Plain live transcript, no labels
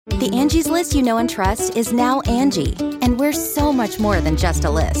The Angie's List you know and trust is now Angie, and we're so much more than just a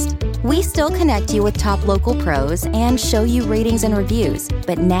list. We still connect you with top local pros and show you ratings and reviews,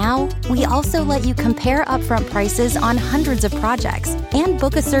 but now we also let you compare upfront prices on hundreds of projects and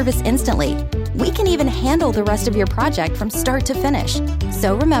book a service instantly. We can even handle the rest of your project from start to finish.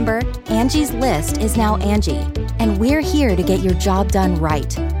 So remember, Angie's List is now Angie, and we're here to get your job done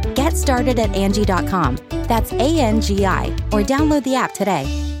right. Get started at Angie.com. That's ANGI, or download the app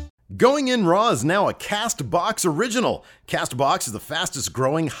today. Going In Raw is now a CastBox original. CastBox is the fastest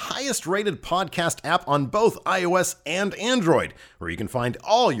growing, highest rated podcast app on both iOS and Android, where you can find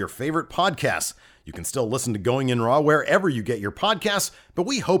all your favorite podcasts. You can still listen to Going In Raw wherever you get your podcasts, but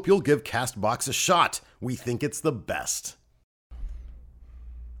we hope you'll give CastBox a shot. We think it's the best.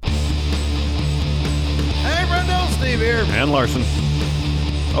 Hey, Brendel, Steve here. And Larson.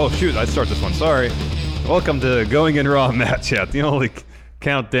 Oh, shoot, I'd start this one. Sorry. Welcome to Going In Raw Match Chat, the only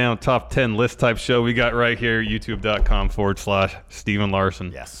countdown top 10 list type show we got right here, youtube.com/Steven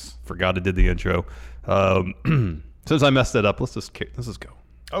Larson. Yes. Forgot I did the intro. Since I messed that up, let's just go.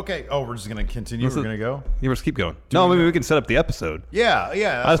 Okay. Oh, we're just going to continue. We're going to go? Yeah, let's keep going. Maybe we can set up the episode. Yeah.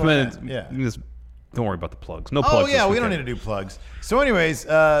 I just meant, don't worry about the plugs. No plugs. Oh, yeah, we don't need to do plugs. So anyways,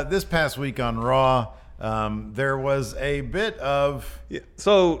 this past week on Raw, there was a bit of...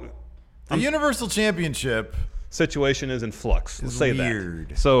 So... The Universal Championship... situation is in flux. Let's say weird.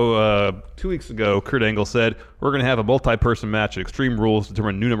 That. So 2 weeks ago, Kurt Angle said, we're going to have a multi-person match at Extreme Rules to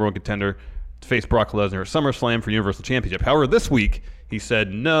determine new number one contender to face Brock Lesnar at SummerSlam for Universal Championship. However, this week, he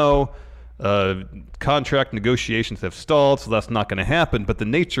said no, contract negotiations have stalled, so that's not going to happen. But the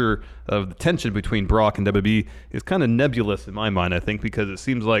nature of the tension between Brock and WWE is kind of nebulous in my mind, I think, because it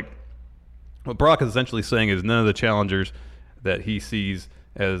seems like what Brock is essentially saying is none of the challengers that he sees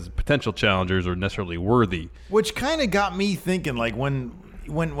as potential challengers are necessarily worthy. Which kind of got me thinking, like when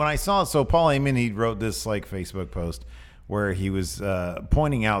I saw it. So Paul Heyman, he wrote this like Facebook post where he was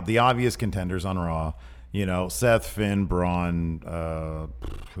pointing out the obvious contenders on Raw. You know, Seth, Finn, Braun,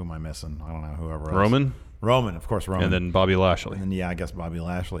 who am I missing? I don't know, whoever else. Roman, of course, Roman. And then Bobby Lashley. And I guess Bobby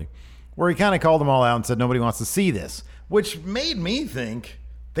Lashley. Where he kind of called them all out and said nobody wants to see this. Which made me think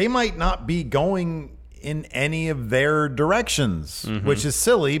they might not be going in any of their directions, which is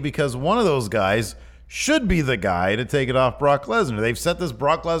silly because one of those guys should be the guy to take it off Brock Lesnar. They've set this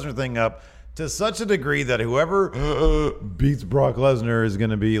Brock Lesnar thing up to such a degree that whoever beats Brock Lesnar is going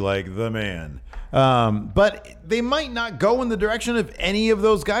to be like the man. But they might not go in the direction of any of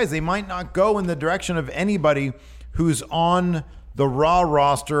those guys. They might not go in the direction of anybody who's on the Raw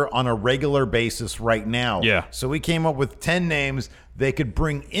roster on a regular basis right now. Yeah. So we came up with 10 names they could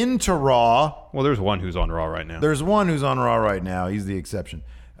bring into Raw. Well, there's one who's on Raw right now. There's one who's on Raw right now. He's the exception.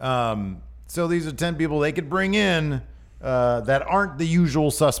 So these are 10 people they could bring in that aren't the usual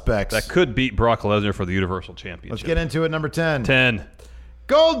suspects. That could beat Brock Lesnar for the Universal Championship. Let's get into it. Number 10. 10.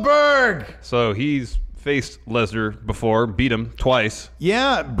 Goldberg. So he's faced Lesnar before, beat him twice.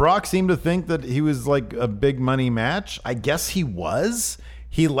 Yeah, Brock seemed to think that he was like a big money match. I guess he was.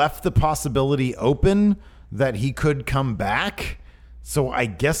 He left the possibility open that he could come back. So I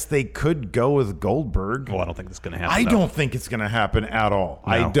guess they could go with Goldberg. Well, I don't think that's going to happen. I don't think it's going to happen at all.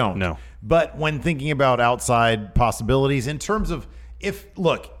 No, I don't. No. But when thinking about outside possibilities, in terms of if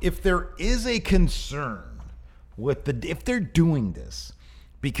there is a concern with if they're doing this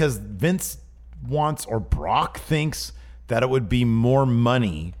because Vince wants or Brock thinks that it would be more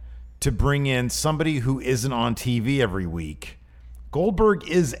money to bring in somebody who isn't on TV every week, Goldberg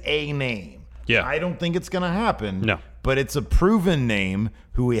is a name. Yeah. I don't think it's going to happen. No. But it's a proven name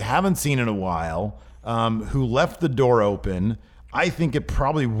who we haven't seen in a while, who left the door open. I think it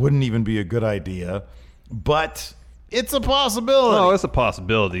probably wouldn't even be a good idea, but it's a possibility. No, it's a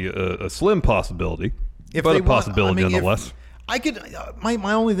possibility, a slim possibility, If but they a possibility want, nonetheless. I could.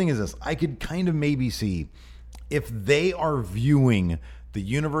 My only thing is this: I could kind of maybe see if they are viewing the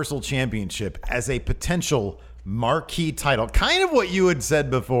Universal Championship as a potential marquee title, kind of what you had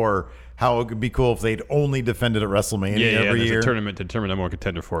said before. How it could be cool if they'd only defended at WrestleMania every year. A tournament to determine number one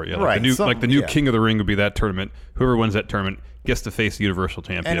contender for it. Yeah, right. Like the new King of the Ring would be that tournament. Whoever wins that tournament gets to face the Universal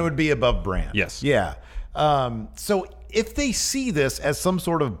Champion. And it would be above brand. Yes. Yeah. So if they see this as some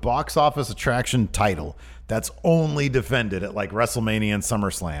sort of box office attraction title that's only defended at like WrestleMania and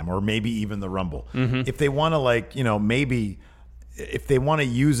SummerSlam or maybe even the Rumble, if they want to maybe if they want to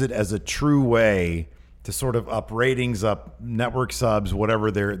use it as a true way to sort of up ratings, up network subs, whatever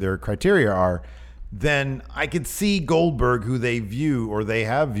their criteria are, then I could see Goldberg, who they view or they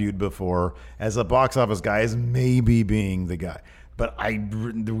have viewed before as a box office guy, as maybe being the guy. But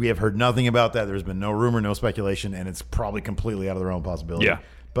we have heard nothing about that. There's been no rumor, no speculation, and it's probably completely out of the realm of possibility. Yeah.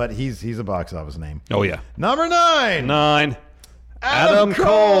 but he's a box office name. Oh, yeah. Number 9. 9. Adam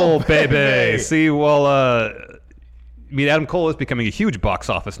Cole, baby. See, well, Adam Cole is becoming a huge box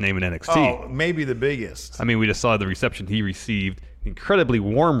office name in NXT. Oh, maybe the biggest. I mean, we just saw the reception he received, the incredibly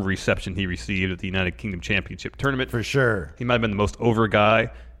warm reception he received at the United Kingdom Championship Tournament. For sure. He might have been the most over guy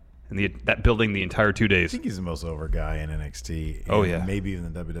in that building the entire 2 days. I think he's the most over guy in NXT. Oh, yeah. Maybe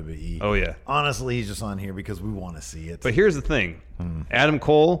even the WWE. Oh, yeah. Honestly, he's just on here because we want to see it. But here's the thing. Adam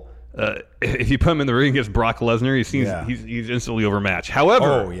Cole, if you put him in the ring against Brock Lesnar, he's instantly overmatched.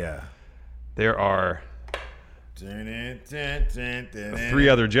 However, there are 3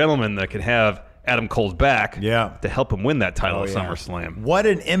 other gentlemen that could have Adam Cole's back to help him win that title at SummerSlam. What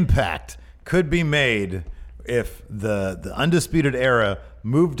an impact could be made if the Undisputed Era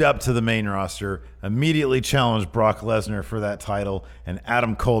moved up to the main roster, immediately challenged Brock Lesnar for that title, and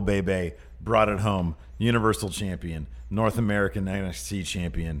Adam Cole Bebe brought it home. Universal Champion, North American NXT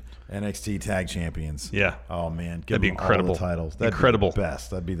Champion, NXT Tag Champions. Yeah. Oh, man. That'd be incredible. All the titles. That'd incredible. be the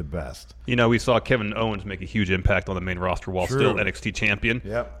best. That'd be the best. You know, we saw Kevin Owens make a huge impact on the main roster while still NXT Champion.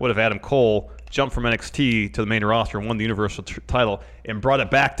 Yep. What if Adam Cole jumped from NXT to the main roster and won the Universal title and brought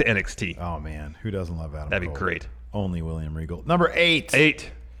it back to NXT? Oh, man. Who doesn't love Adam Cole? That'd be great. Only William Regal. Number 8.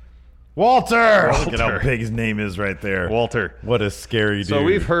 8. Walter. Look at how big his name is right there. Walter. What a scary dude. So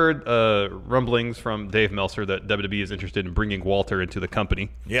we've heard rumblings from Dave Meltzer that WWE is interested in bringing Walter into the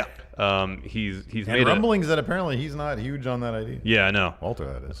company. Yeah. He's and made rumblings that apparently he's not huge on that idea. Yeah, I know. Walter,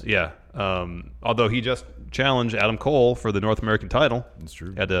 that is. Yeah. Although he just challenged Adam Cole for the North American title. That's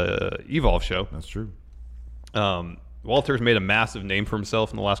true. At the Evolve show. That's true. Walter's made a massive name for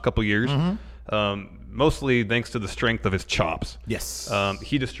himself in the last couple of years. Mostly thanks to the strength of his chops. Yes.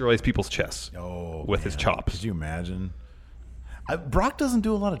 He destroys people's chests with his chops. Could you imagine? Brock doesn't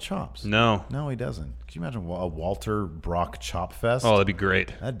do a lot of chops. No, he doesn't. Could you imagine a Walter Brock chop fest? Oh, that'd be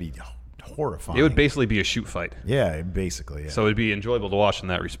great. That'd be horrifying. It would basically be a shoot fight. Yeah, basically. Yeah. So it'd be enjoyable to watch in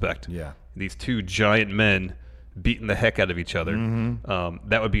that respect. Yeah. These 2 giant men beating the heck out of each other.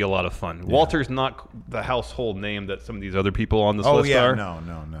 That would be a lot of fun. Yeah. Walter's not the household name that some of these other people on this list are.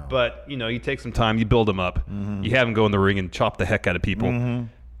 No. But, you take some time, you build them up, you have them go in the ring and chop the heck out of people.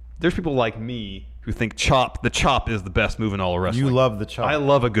 There's people like me who think the chop is the best move in all of wrestling. You love the chop. I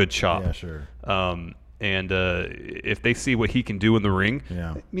love a good chop. Yeah, sure. And if they see what he can do in the ring,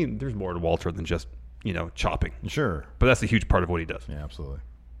 I mean, there's more to Walter than just, chopping. Sure. But that's a huge part of what he does. Yeah, absolutely.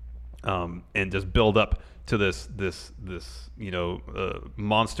 And just build up to this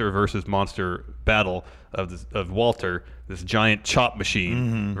monster versus monster battle of Walter, this giant chop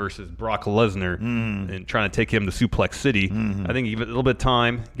machine versus Brock Lesnar, and trying to take him to Suplex City. I think give it a little bit of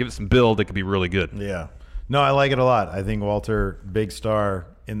time, give it some build, it could be really good. Yeah. No, I like it a lot. I think Walter, big star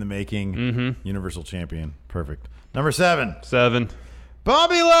in the making, Universal Champion. Perfect. Number 7.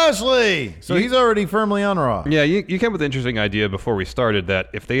 Bobby Lashley. So he's already firmly on Raw. Yeah, you came up with an interesting idea before we started that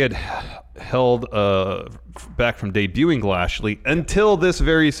if they had held back from debuting Lashley until this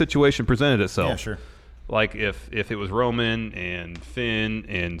very situation presented itself. Yeah, sure. Like if it was Roman and Finn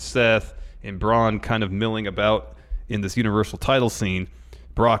and Seth and Braun kind of milling about in this Universal title scene,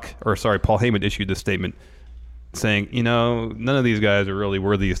 Paul Heyman issued this statement saying, none of these guys are really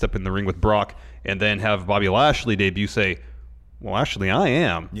worthy to step in the ring with Brock, and then have Bobby Lashley debut say, well, actually, I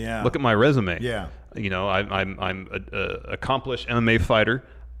am. Yeah. Look at my resume. Yeah. I'm an accomplished MMA fighter.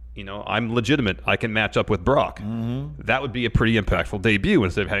 I'm legitimate. I can match up with Brock. That would be a pretty impactful debut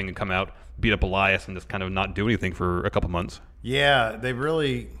instead of having him come out, beat up Elias, and just kind of not do anything for a couple months. Yeah, they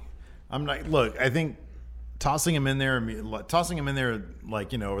really. Look, I think tossing him in there,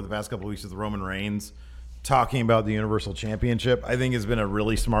 like over the past couple of weeks with Roman Reigns, talking about the Universal Championship, I think has been a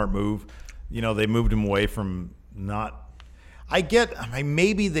really smart move. They moved him away from not.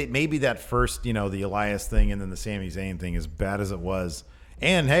 Maybe that first, the Elias thing and then the Sami Zayn thing, as bad as it was.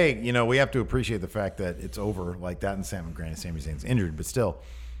 And hey, we have to appreciate the fact that it's over like that. And Sami Zayn's injured, but still,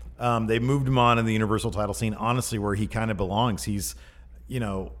 they moved him on in the Universal title scene, honestly, where he kind of belongs. He's,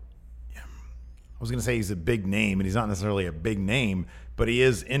 I was going to say he's a big name, and he's not necessarily a big name, but he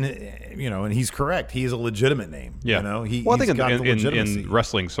is and he's correct. He is a legitimate name. Yeah. He's I think got the legitimacy. in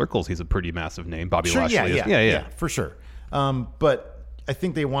wrestling circles, he's a pretty massive name. Bobby Sure, Lashley is. Yeah, for sure. But I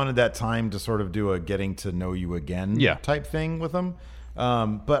think they wanted that time to sort of do a getting to know you again type thing with him.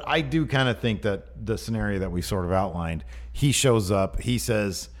 But I do kind of think that the scenario that we sort of outlined, he shows up, he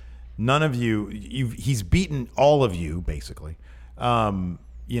says, none of he's beaten all of you, basically. I'm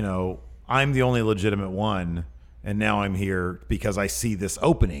the only legitimate one, and now I'm here because I see this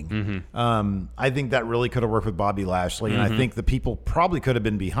opening. I think that really could have worked with Bobby Lashley, and I think the people probably could have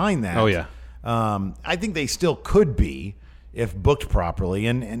been behind that. Oh, yeah. I think they still could be. if booked properly.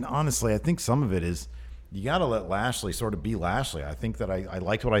 And honestly, I think some of it is you got to let Lashley sort of be Lashley. I think that I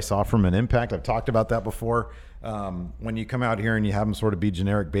liked what I saw from an Impact. I've talked about that before. When you come out here and you have him sort of be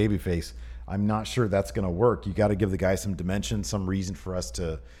generic babyface, I'm not sure that's going to work. You got to give the guy some dimension, some reason for us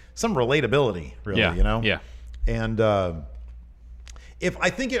some relatability, really, Yeah. you know? Yeah. And I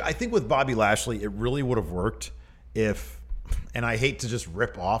think with Bobby Lashley, it really would have worked and I hate to just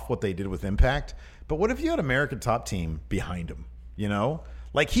rip off what they did with Impact, but what if you had American Top Team behind him, you know?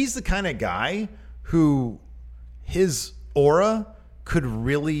 Like, he's the kind of guy who his aura could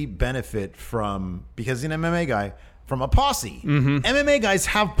really benefit from, because he's an MMA guy, from a posse. MMA guys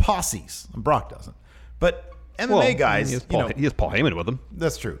have posses. Brock doesn't. But MMA guys, he has Paul Heyman with him.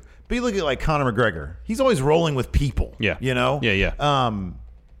 That's true. But you look at like Conor McGregor. He's always rolling with people. Yeah. You know? Yeah.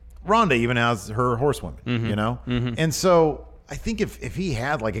 Ronda even has her horsewomen, you know? And so I think if he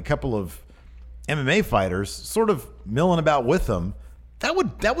had like a couple of MMA fighters sort of milling about with him, that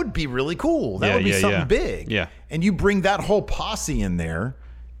would be really cool. That would be something big. Yeah. And you bring that whole posse in there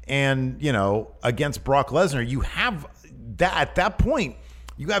and, you know, against Brock Lesnar, you have that at that point,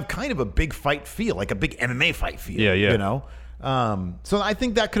 you have kind of a big fight feel, like a big MMA fight feel. Yeah. You know? So I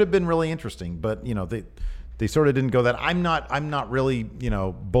think that could have been really interesting, but you know, they sort of didn't go that. I'm not really, you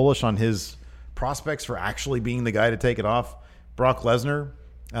know, bullish on his prospects for actually being the guy to take it off Brock Lesnar.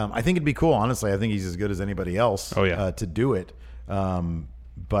 I think it'd be cool. Honestly, I think he's as good as anybody else to do it.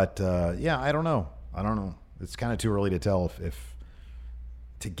 But I don't know. It's kind of too early to tell if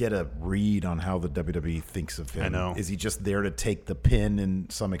to get a read on how the WWE thinks of him. I know. Is he just there to take the pin in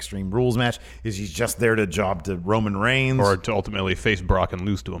some Extreme Rules match? Is he just there to job to Roman Reigns? Or to ultimately face Brock and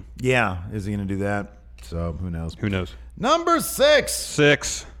lose to him. Yeah. Is he going to do that? So who knows? Who knows? Number 6.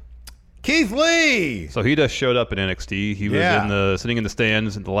 6. Keith Lee. So he just showed up in NXT. He was sitting in the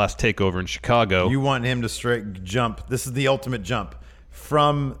stands at the last takeover in Chicago. You want him to straight jump. This is the ultimate jump.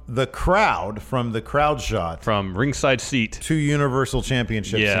 From the crowd shot. From ringside seat. To Universal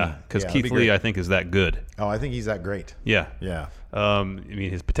Championship scene. Yeah, because Keith Lee, I think, is that good. Oh, I think he's that great. Yeah. Yeah. I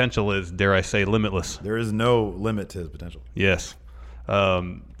mean, his potential is, dare I say, limitless. There is no limit to his potential. Yes.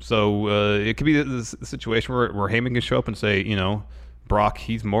 So it could be the situation where Heyman can show up and say, you know, Brock,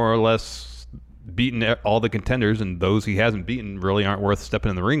 he's more or less beaten all the contenders, and those he hasn't beaten really aren't worth stepping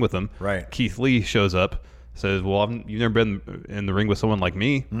in the ring with him. Right. Keith Lee shows up, says, well, you've never been in the ring with someone like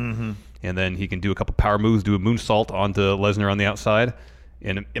me. Mm-hmm. And then he can do a couple power moves, do a moonsault onto Lesnar on the outside,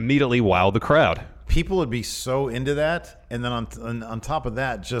 and immediately wow the crowd. People would be so into that. And then on top of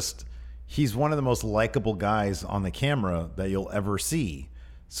that, just he's one of the most likable guys on the camera that you'll ever see.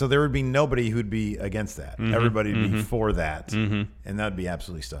 So there would be nobody who'd be against that. Mm-hmm. Everybody would be for that. Mm-hmm. And that would be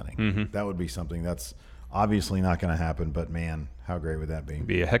absolutely stunning. Mm-hmm. That would be something that's obviously not going to happen. But, man, how great would that be? It'd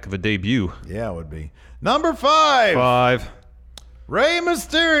be a heck of a debut. Yeah, it would be. Number 5. Rey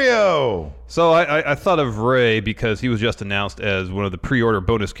Mysterio. So I thought of Rey because he was just announced as one of the pre-order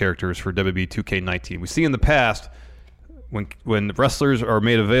bonus characters for WWE 2K19. We see in the past when wrestlers are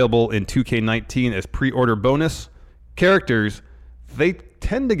made available in 2K19 as pre-order bonus characters, they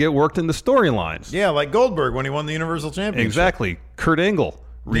tend to get worked into storylines. Yeah, like Goldberg when he won the Universal Championship. Exactly. Kurt Angle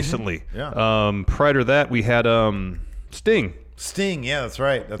recently. Yeah. Prior to that, we had Sting. Sting, yeah, that's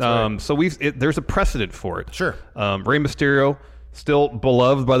right. That's right. So there's a precedent for it. Sure. Rey Mysterio, still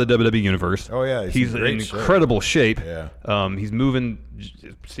beloved by the WWE Universe. Oh, yeah. He's in incredible shape. Yeah. He's moving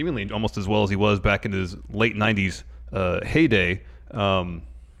seemingly almost as well as he was back in his late 90s heyday. I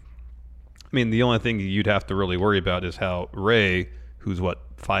mean, the only thing you'd have to really worry about is how Rey, who's 5'7",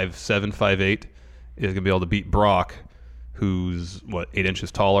 5'8", is going to be able to beat Brock, who's 8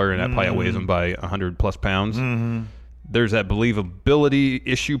 inches taller, and that probably outweighs him by 100+ pounds. Mm-hmm. There's that believability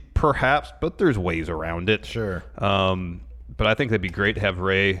issue, perhaps, but there's ways around it. Sure. But I think that'd be great to have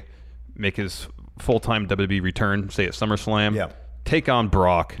Rey make his full-time WWE return, say at SummerSlam. Yeah. Take on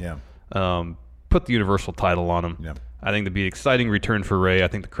Brock. Yeah. Put the Universal title on him. Yeah. I think it'd be an exciting return for Rey. I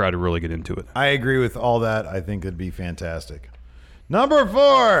think the crowd would really get into it. I agree with all that. I think it'd be fantastic. Number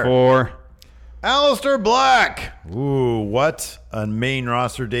 4. For Aleister Black. Ooh, what a main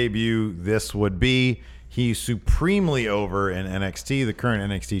roster debut this would be. He's supremely over in NXT, the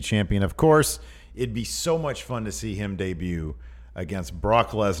current NXT champion. Of course, it'd be so much fun to see him debut against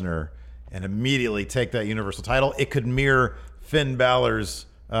Brock Lesnar and immediately take that Universal title. It could mirror Finn Balor's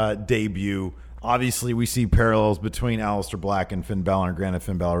debut. Obviously, we see parallels between Aleister Black and Finn Balor. And granted,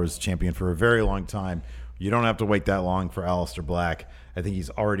 Finn Balor was champion for a very long time. You don't have to wait that long for Aleister Black. I think he's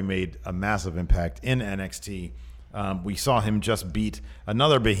already made a massive impact in NXT. We saw him just beat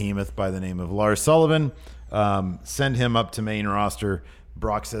another behemoth by the name of Lars Sullivan. Send him up to main roster.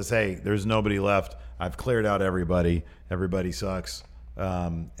 Brock says, hey, there's nobody left. I've cleared out everybody. Everybody sucks.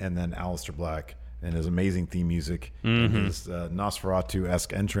 And then Aleister Black and his amazing theme music and his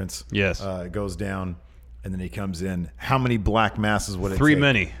Nosferatu-esque entrance goes down, and then he comes in. How many black masses would it take? Three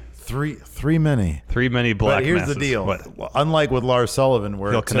many. Three many black But here's masses. the deal. What? Unlike with Lars Sullivan,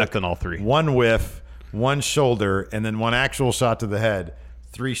 where He'll it connect took on all three. one whiff, one shoulder, and then one actual shot to the head.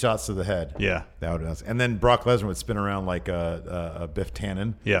 3 shots to the head. Yeah. That would, and then Brock Lesnar would spin around like a Biff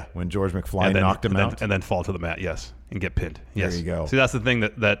Tannen. Yeah. When George McFly knocked him out. And then fall to the mat, yes, and get pinned. Yes. There you go. See, that's the thing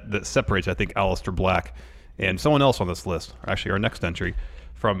that separates, I think, Aleister Black and someone else on this list, actually our next entry,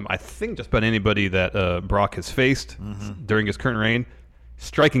 from, I think, just about anybody that Brock has faced during his current reign.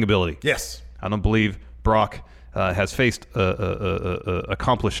 Striking ability. Yes. I don't believe Brock has faced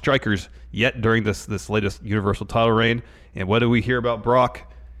accomplished strikers yet during this latest Universal title reign. And what do we hear about Brock?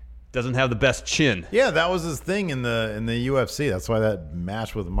 Doesn't have the best chin. Yeah, that was his thing in the UFC. That's why that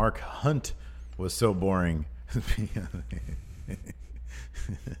match with Mark Hunt was so boring.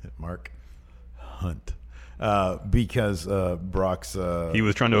 Mark Hunt. Because Brock's... he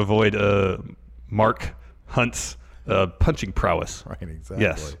was trying to avoid Mark Hunt's punching prowess. Right, exactly.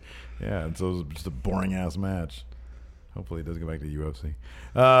 Yes. Yeah, and so it was just a boring-ass match. Hopefully he does go back to the UFC.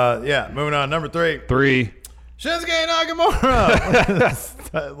 Yeah, moving on. Number 3. Shinsuke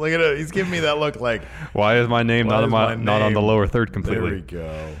Nakamura. Look at it. He's giving me that look like, why is my name not on the lower third completely?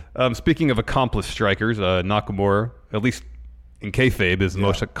 There we go. Speaking of accomplished strikers, Nakamura, at least in kayfabe, is the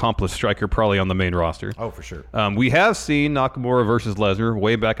most accomplished striker probably on the main roster. Oh, for sure. We have seen Nakamura versus Lesnar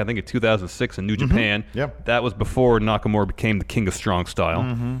way back, I think, in 2006 in New Japan. Yep. That was before Nakamura became the king of strong style.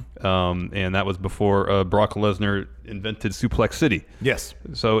 And that was before Brock Lesnar invented Suplex City. Yes.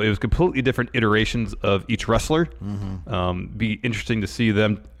 So it was completely different iterations of each wrestler. Be interesting to see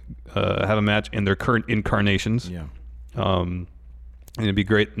them have a match in their current incarnations. Yeah. And it'd be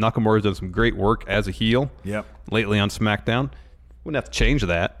great. Nakamura's done some great work as a heel lately on SmackDown. Wouldn't have to change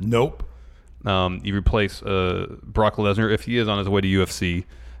that. Nope. You replace Brock Lesnar, if he is on his way to UFC,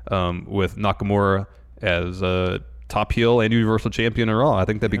 with Nakamura as top heel and Universal Champion in Raw. I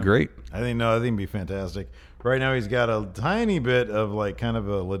think that'd be great. I think it'd be fantastic. Right now he's got a tiny bit of like kind of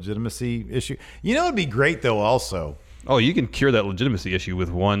a legitimacy issue. You know, it'd be great though also. Oh, you can cure that legitimacy issue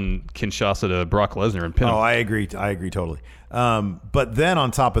with one Kinshasa to Brock Lesnar and pin him. Oh, I agree totally. But then on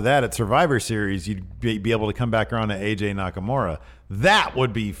top of that, at Survivor Series, you'd be able to come back around to AJ Nakamura. That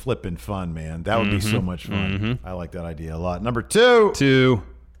would be flipping fun, man. That would be so much fun. I like that idea a lot. Number 2.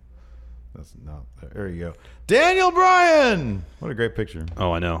 That's not there. You go. Daniel Bryan. What a great picture.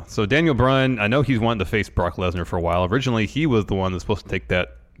 Oh, I know. So Daniel Bryan, I know he's wanting to face Brock Lesnar for a while. Originally, he was the one that's supposed to take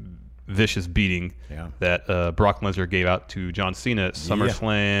that vicious beating that Brock Lesnar gave out to John Cena at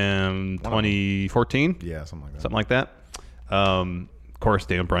SummerSlam 2014. Yeah, something like that. Something like that. Of course,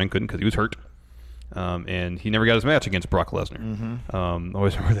 Daniel Bryan couldn't because he was hurt. And he never got his match against Brock Lesnar.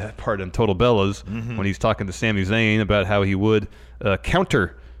 Always remember that part in Total Bellas when he's talking to Sami Zayn about how he would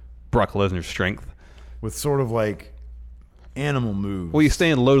counter Brock Lesnar's strength. With sort of like animal moves. Well, he's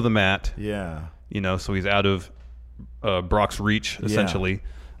staying low to the mat. Yeah. You know, so he's out of Brock's reach, essentially.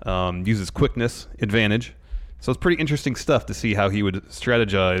 Uses quickness advantage. So it's pretty interesting stuff to see how he would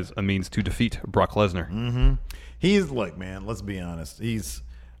strategize a means to defeat Brock Lesnar. Look, man, let's be honest.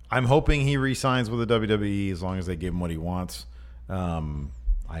 I'm hoping he re-signs with the WWE as long as they give him what he wants. I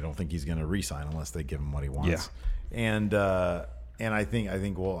don't think he's going to re-sign unless they give him what he wants. Yeah. And I think the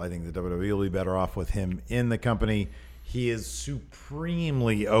WWE will be better off with him in the company. He is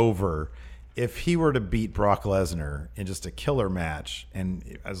supremely over. If he were to beat Brock Lesnar in just a killer match,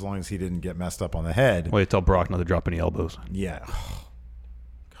 and as long as he didn't get messed up on the head. Well, you tell Brock not to drop any elbows. Yeah. Oh,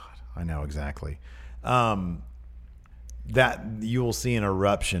 God, I know exactly. That you will see an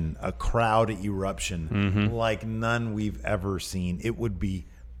eruption, a crowd eruption like none we've ever seen. It would be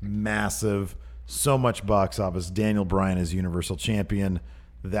massive. So much box office. Daniel Bryan is Universal Champion.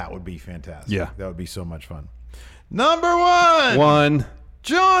 That would be fantastic. Yeah. That would be so much fun. Number 1.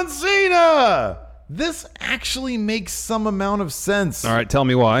 John Cena. This actually makes some amount of sense. All right, tell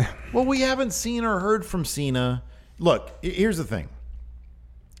me why. Well, we haven't seen or heard from Cena. Look, here's the thing.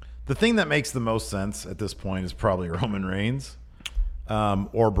 The thing that makes the most sense at this point is probably Roman Reigns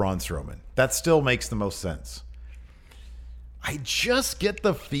or Braun Strowman. That still makes the most sense. I just get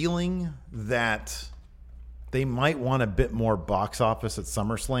the feeling that they might want a bit more box office at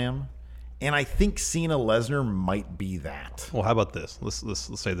SummerSlam. And I think Cena Lesnar might be that. Well, how about this?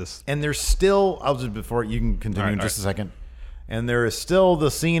 Let's say this. And there's still, I'll just before you can continue in just a second. And there is still the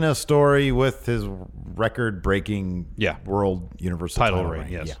Cena story with his record-breaking world universal title reign.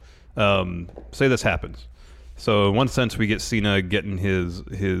 Yes. Yeah. Say this happens. So in one sense, we get Cena getting his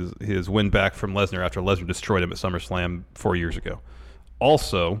win back from Lesnar after Lesnar destroyed him at SummerSlam 4 years ago.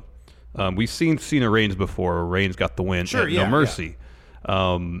 Also, we've seen Cena Reigns before. Reigns got the win at No Mercy.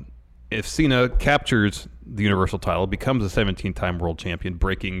 Yeah. If Cena captures the Universal title, becomes a 17-time world champion,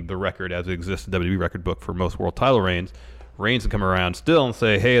 breaking the record as it exists in the WWE record book for most world title reigns, Reigns can come around still and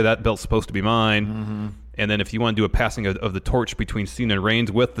say, hey, that belt's supposed to be mine. Mm-hmm. And then if you want to do a passing of the torch between Cena and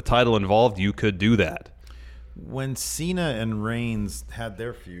Reigns with the title involved, you could do that. When Cena and Reigns had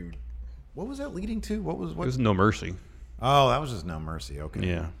their feud, what was that leading to? What? It was No Mercy. Oh, that was just No Mercy. Okay.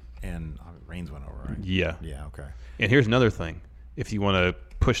 Yeah. And Reigns went over, right? Yeah. Yeah, okay. And here's another thing. If you want to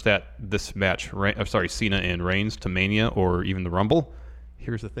push this match, Cena and Reigns to Mania or even the Rumble,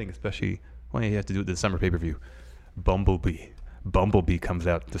 here's the thing, especially when you have to do it the December pay-per-view. Bumblebee comes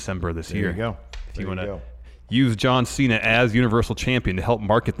out December this year. There you go. If you want to use John Cena as Universal Champion to help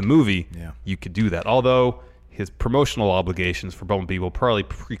market the movie, you could do that. Although his promotional obligations for Bumblebee will probably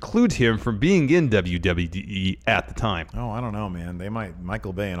preclude him from being in WWE at the time. Oh, I don't know, man. They might,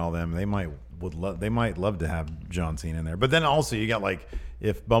 Michael Bay and all them, they might love to have John Cena in there. But then also you got like,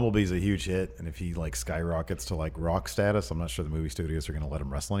 if Bumblebee's a huge hit and if he like skyrockets to like rock status, I'm not sure the movie studios are going to let him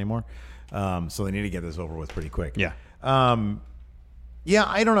wrestle anymore. So they need to get this over with pretty quick. Yeah. Yeah,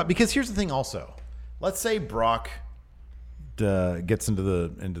 I don't know, because here's the thing also. Let's say Brock gets into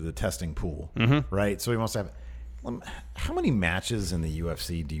the testing pool, right? So he wants to have. How many matches in the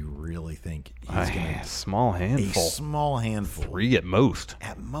UFC do you really think he's going to? Small handful. A small handful. 3 at most.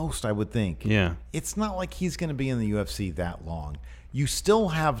 At most, I would think. Yeah. It's not like he's going to be in the UFC that long. You still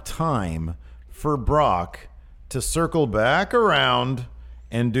have time for Brock to circle back around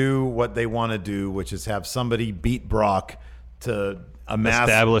and do what they want to do, which is have somebody beat Brock to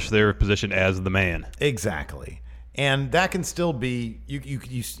establish their position as the man. Exactly. And that can still be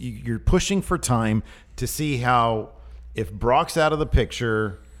you're pushing for time to see how, if Brock's out of the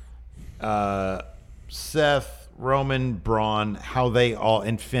picture, Seth, Roman, Braun, how they all,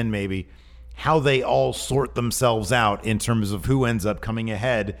 and Finn maybe, how they all sort themselves out in terms of who ends up coming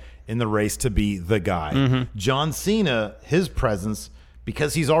ahead in the race to be the guy. Mm-hmm. John Cena, his presence,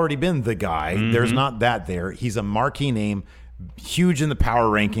 because he's already been the guy, there's not that there. He's a marquee name, huge in the power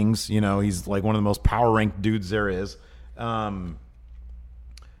rankings. You know, he's like one of the most power ranked dudes there is.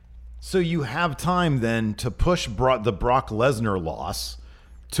 So you have time then to push the Brock Lesnar loss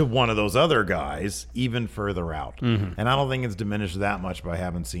to one of those other guys even further out. Mm-hmm. And I don't think it's diminished that much by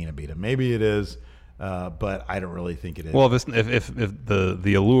having Cena beat him. Maybe it is, but I don't really think it is. Well, if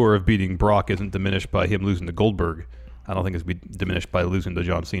the allure of beating Brock isn't diminished by him losing to Goldberg, I don't think it's diminished by losing to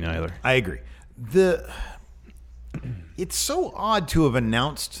John Cena either. I agree. It's so odd to have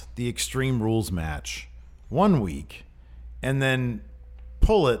announced the Extreme Rules match one week and then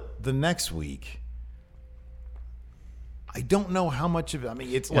pull it the next week. I don't know how much of it. I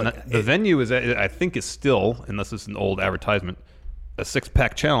mean, it's like the venue is, I think, is still, unless it's an old advertisement, a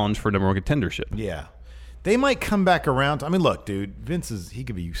 6-pack challenge for number one contendership. Yeah. They might come back around. I mean, look, dude, he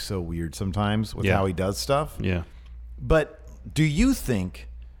could be so weird sometimes with how he does stuff. Yeah. But do you think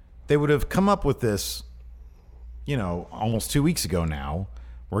they would have come up with this, almost 2 weeks ago now?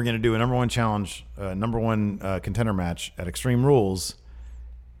 We're going to do a number one challenge, number one contender match at Extreme Rules.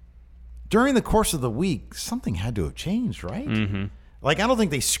 During the course of the week, something had to have changed, right? Mm-hmm. Like, I don't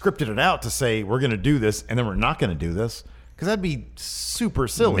think they scripted it out to say, we're going to do this, and then we're not going to do this, because that'd be super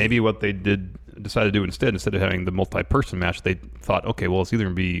silly. Maybe what they decided to do instead of having the multi-person match, they thought, okay, well, it's either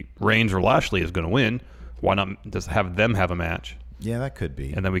going to be Reigns or Lashley is going to win. Why not just have them have a match? Yeah, that could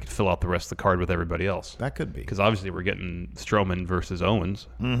be. And then we could fill out the rest of the card with everybody else. That could be. Because obviously we're getting Strowman versus Owens.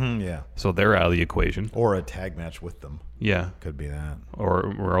 Mm-hmm, yeah. So they're out of the equation. Or a tag match with them. Yeah. Could be that.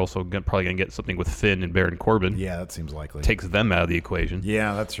 Or we're also probably going to get something with Finn and Baron Corbin. Yeah, that seems likely. Takes them out of the equation.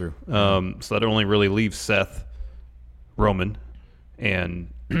 Yeah, that's true. So that only really leaves Seth, Roman,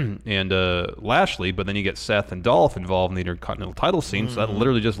 and Lashley, but then you get Seth and Dolph involved in the Intercontinental title scene, so that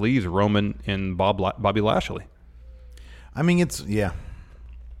literally just leaves Roman and Bobby Lashley. I mean, yeah.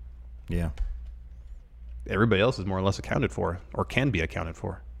 Everybody else is more or less accounted for, or can be accounted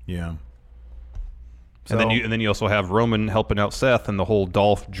for. Yeah. So, and then you also have Roman helping out Seth and the whole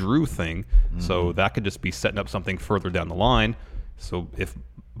Dolph Drew thing. So that could just be setting up something further down the line. So if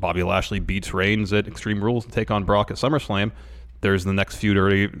Bobby Lashley beats Reigns at Extreme Rules to take on Brock at SummerSlam, there's the next feud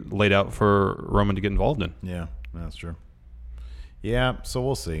already laid out for Roman to get involved in. Yeah, that's true. Yeah, so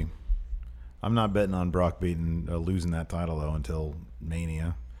we'll see. I'm not betting on Brock losing that title though until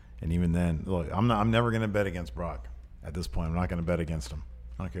Mania, and even then, look, I'm never going to bet against Brock at this point. I'm not going to bet against him.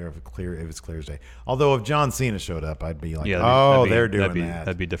 I don't care if it's clear as day. Although if John Cena showed up, I'd be like, they're doing that.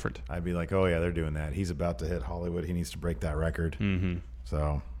 That'd be different. I'd be like, oh yeah, they're doing that. He's about to hit Hollywood. He needs to break that record. Mm-hmm.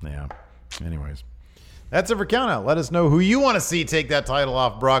 So yeah. Anyways, that's it for Count Out. Let us know who you want to see take that title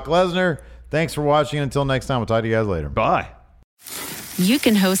off Brock Lesnar. Thanks for watching. Until next time, we'll talk to you guys later. Bye. You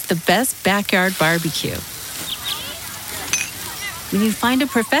can host the best backyard barbecue when you find a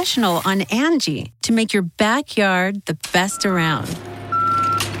professional on Angie to make your backyard the best around.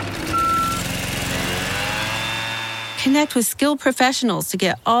 Connect with skilled professionals to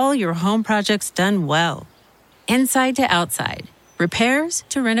get all your home projects done well. Inside to outside, repairs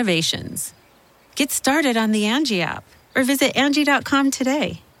to renovations. Get started on the Angie app or visit Angie.com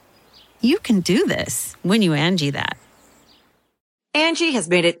today. You can do this when you Angie that. Angie has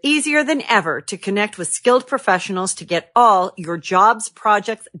made it easier than ever to connect with skilled professionals to get all your jobs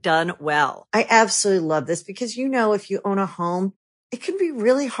projects done well. I absolutely love this because, if you own a home, it can be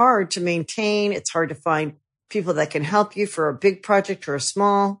really hard to maintain. It's hard to find people that can help you for a big project or a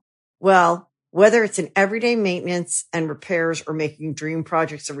small. Well, whether it's in everyday maintenance and repairs or making dream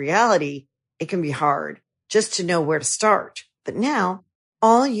projects a reality, it can be hard just to know where to start. But now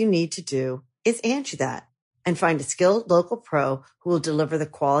all you need to do is Angie that and find a skilled local pro who will deliver the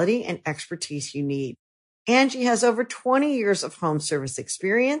quality and expertise you need. Angie has over 20 years of home service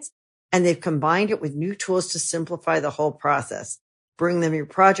experience, and they've combined it with new tools to simplify the whole process. Bring them your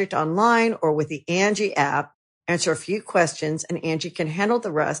project online or with the Angie app. Answer a few questions, and Angie can handle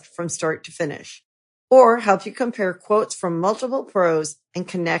the rest from start to finish. Or help you compare quotes from multiple pros and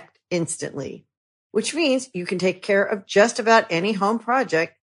connect instantly. Which means you can take care of just about any home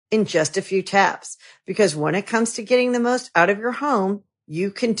project in just a few taps. Because when it comes to getting the most out of your home, you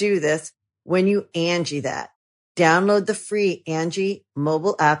can do this when you Angie that. Download the free Angie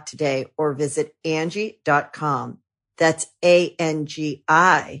mobile app today or visit Angie.com. That's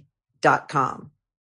ANGI.com.